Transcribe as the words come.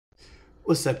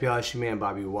What's up, y'all? It's your man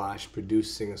Bobby Wash,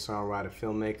 producer, singer, songwriter,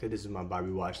 filmmaker. This is my Bobby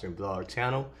Wash and blog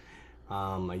channel.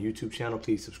 My YouTube channel.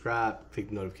 Please subscribe, click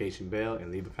the notification bell,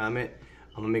 and leave a comment.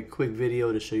 I'm gonna make a quick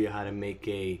video to show you how to make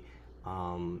a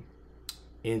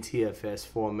NTFS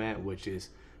format, which is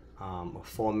a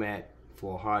format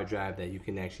for a hard drive that you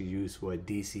can actually use for a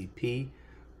DCP,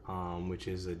 which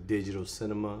is a digital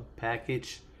cinema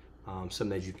package. Something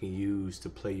that you can use to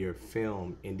play your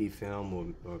film, indie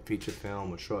film or feature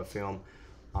film or short film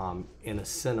in a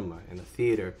cinema, in a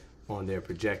theater, on their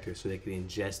projector, so they can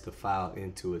ingest the file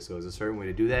into it. So there's a certain way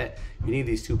to do that. You need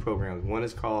these two programs. One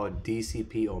is called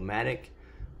DCP-O-Matic,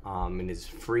 and it's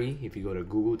free. If you go to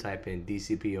Google, type in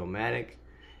DCP-O-Matic,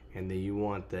 and then you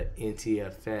want the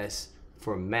NTFS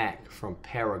for Mac from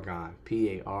Paragon,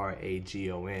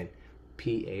 P-A-R-A-G-O-N,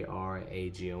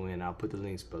 P-A-R-A-G-O-N. I'll put the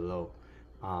links below.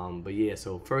 But yeah,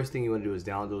 so first thing you want to do is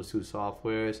download those two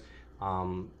softwares.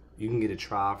 You can get a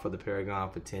trial for the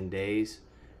Paragon for 10 days.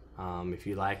 If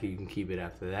you like it, you can keep it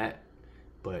after that.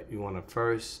 But you want to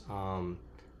first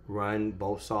run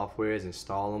both softwares,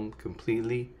 install them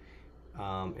completely,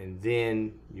 and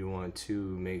then you want to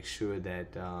make sure that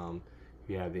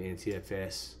you have the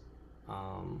NTFS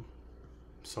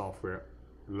software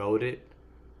loaded.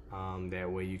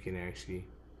 That way you can actually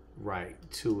write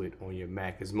to it on your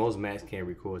Mac, because most Macs can't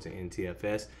record to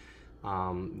NTFS.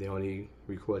 They only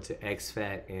record to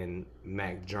exFAT and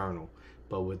Mac Journal.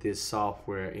 But with this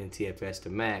software, NTFS to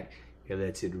Mac, it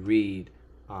lets it read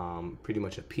pretty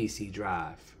much a PC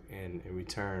drive, and in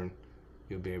return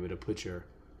you'll be able to put your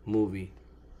movie,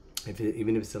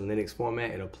 even if it's a Linux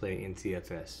format, it'll play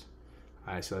NTFS.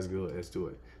 Alright, so let's do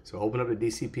it. So open up the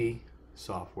DCP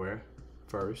software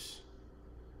first.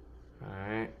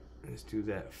 Alright, let's do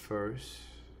that first.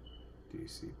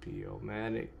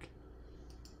 DCP-O-Matic.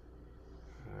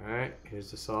 Alright, here's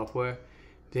the software.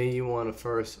 Then you want to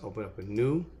first open up a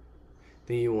new.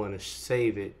 Then you want to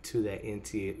save it to that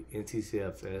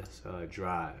NTFS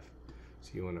drive.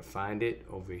 So you want to find it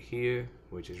over here,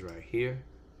 which is right here.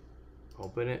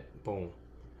 Open it, boom.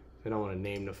 Then I want to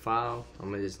name the file. I'm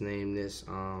going to just name this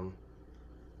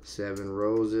 7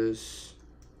 Roses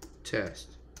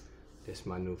Test. This is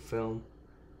my new film.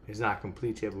 It's not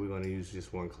complete yet, but we're going to use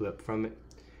just one clip from it.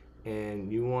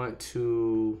 And you want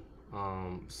to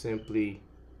simply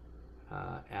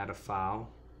add a file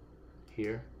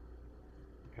here.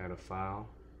 Add a file,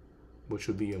 which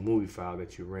would be a movie file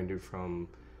that you rendered from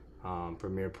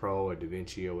Premiere Pro or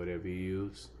DaVinci or whatever you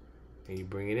use. And you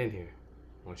bring it in here.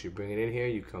 Once you bring it in here,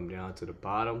 you come down to the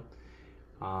bottom.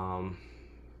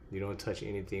 You don't touch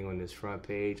anything on this front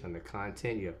page. On the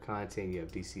content, you have content, you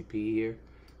have DCP here.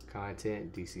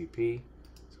 Content, DCP.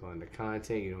 So on the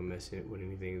content, you don't mess it with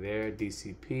anything there.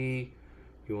 DCP,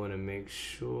 you want to make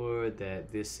sure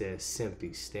that this says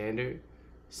SMPTE, standard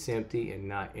SMPTE, and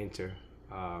not enter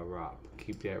ROP.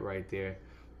 Keep that right there.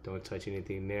 Don't touch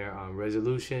anything there.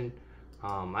 Resolution,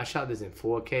 I shot this in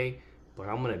 4K, but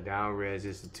I'm gonna down res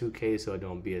this to 2K so it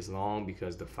don't be as long,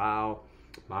 because the file,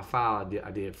 my file,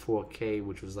 I did 4K,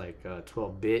 which was like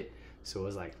 12-bit. So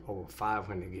it's like over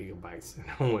 500 gigabytes, and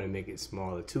I want to make it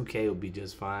smaller. 2K will be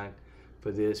just fine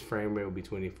for this. Frame rate will be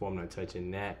 24. I'm not touching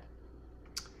that.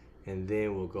 And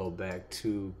then we'll go back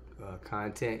to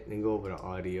content and go over to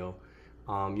audio.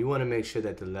 You want to make sure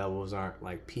that the levels aren't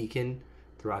like peaking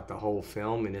throughout the whole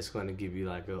film, and it's going to give you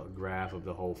like a graph of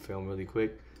the whole film really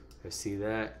quick. Let's see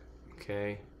that.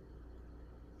 Okay.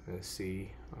 Let's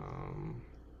see.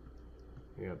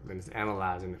 Yep, and it's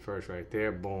analyzing the first right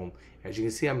there. Boom. As you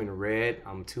can see, I'm in red.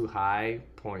 I'm too high,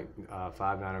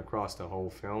 0.59 across the whole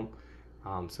film.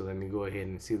 So let me go ahead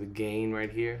and see the gain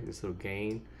right here, this little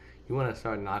gain. You want to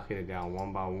start knocking it down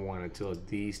one by one until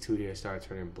these two here start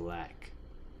turning black.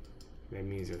 That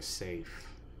means they're safe.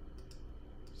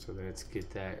 So let's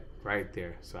get that right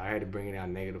there. So I had to bring it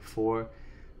down -4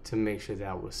 to make sure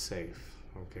that was safe.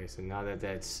 Okay, so now that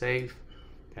that's safe,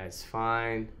 that's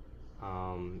fine.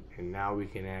 And now we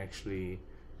can actually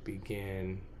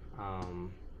begin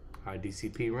our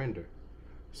DCP render.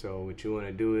 So what you want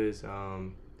to do is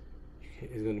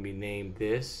it's going to be named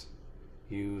this.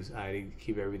 Use ID,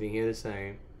 keep everything here the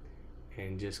same,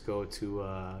 and just go to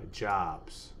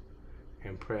jobs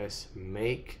and press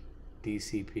make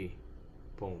DCP.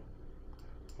 Boom.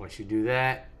 Once you do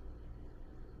that,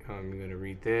 you're going to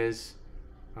read this.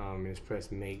 Just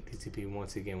press make DCP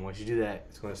once again. Once you do that,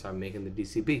 it's going to start making the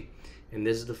DCP. And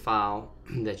this is the file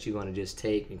that you're going to just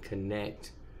take and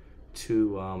connect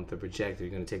to the projector.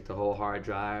 You're going to take the whole hard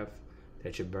drive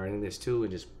that you're burning this to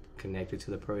and just connect it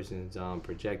to the person's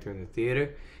projector in the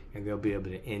theater, and they'll be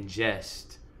able to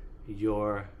ingest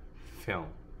your film.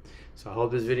 So I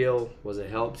hope this video was a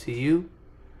help to you.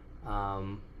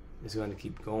 It's going to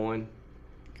keep going.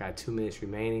 Got 2 minutes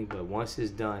remaining, but once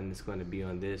it's done, it's going to be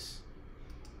on this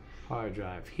hard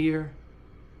drive here,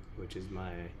 which is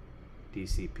my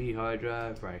DCP hard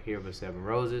drive right here for 7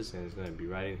 Roses, and it's going to be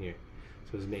right in here.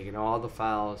 So it's making all the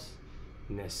files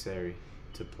necessary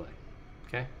to play.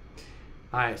 Okay.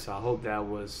 All right. So I hope that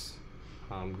was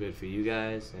good for you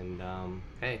guys, and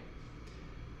hey,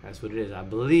 that's what it is. I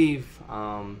believe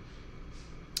the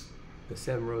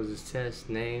 7 Roses test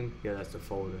name. Yeah, that's the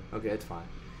folder. Okay, that's fine.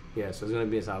 Yeah, so it's gonna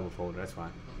be inside of a folder. That's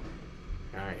fine.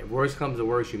 All right. If worst comes to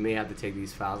worst, you may have to take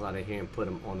these files out of here and put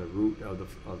them on the root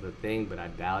of the thing, but I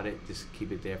doubt it. Just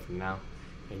keep it there for now,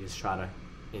 and just try to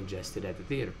ingest it at the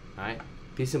theater. All right.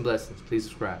 Peace and blessings. Please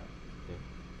subscribe.